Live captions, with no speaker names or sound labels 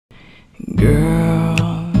girl,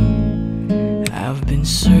 I've been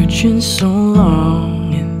searching so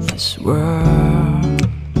long in this world,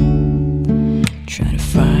 trying to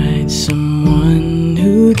find someone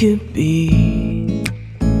who could be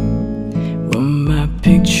what my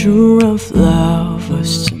picture of love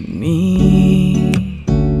was to me.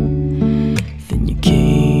 Then you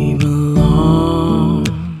came along.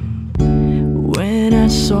 When I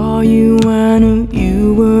saw you, I knew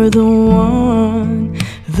you were the one,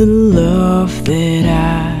 the love that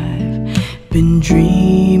I've been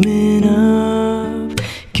dreaming of.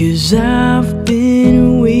 'Cause I've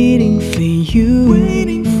been waiting for you,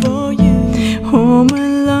 all my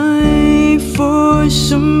life, for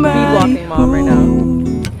somebody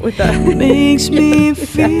who with that makes me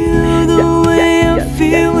feel the way I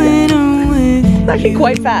feel when I'm with you. It's actually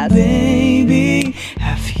quite fast. Baby,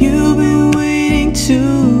 have you been waiting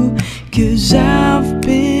too? 'Cause I've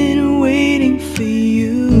been waiting for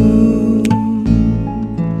you.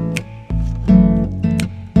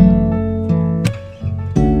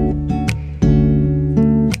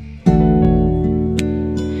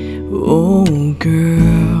 Oh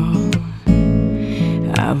girl,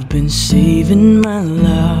 I've been saving my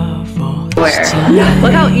love all this time.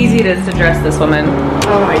 Look how easy it is to dress this woman.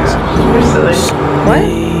 Oh my god, you're silly. What?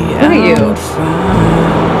 Look at you.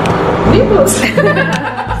 Nipples.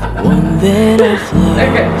 One that I've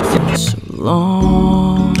loved for so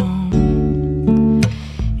long.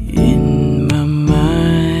 In my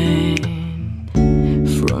mind,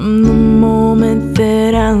 from the moment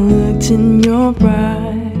that I looked in your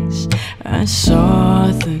eyes, I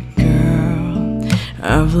saw the girl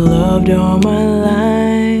I've loved all my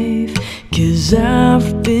life. 'Cause I've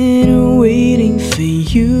been waiting for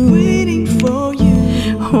you,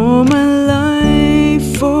 all my life,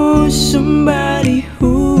 for somebody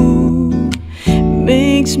who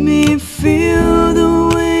makes me feel the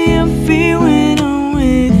way I feel when I'm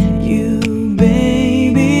with you,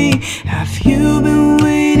 baby. Have you been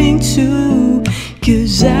waiting too?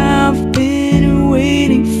 'Cause I've been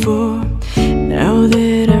waiting for. Now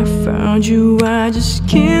that I found you, I just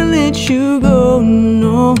can't let you go,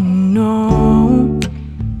 no, no.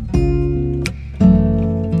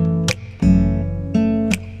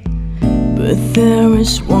 But there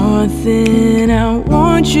is one thing I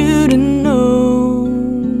want you to know.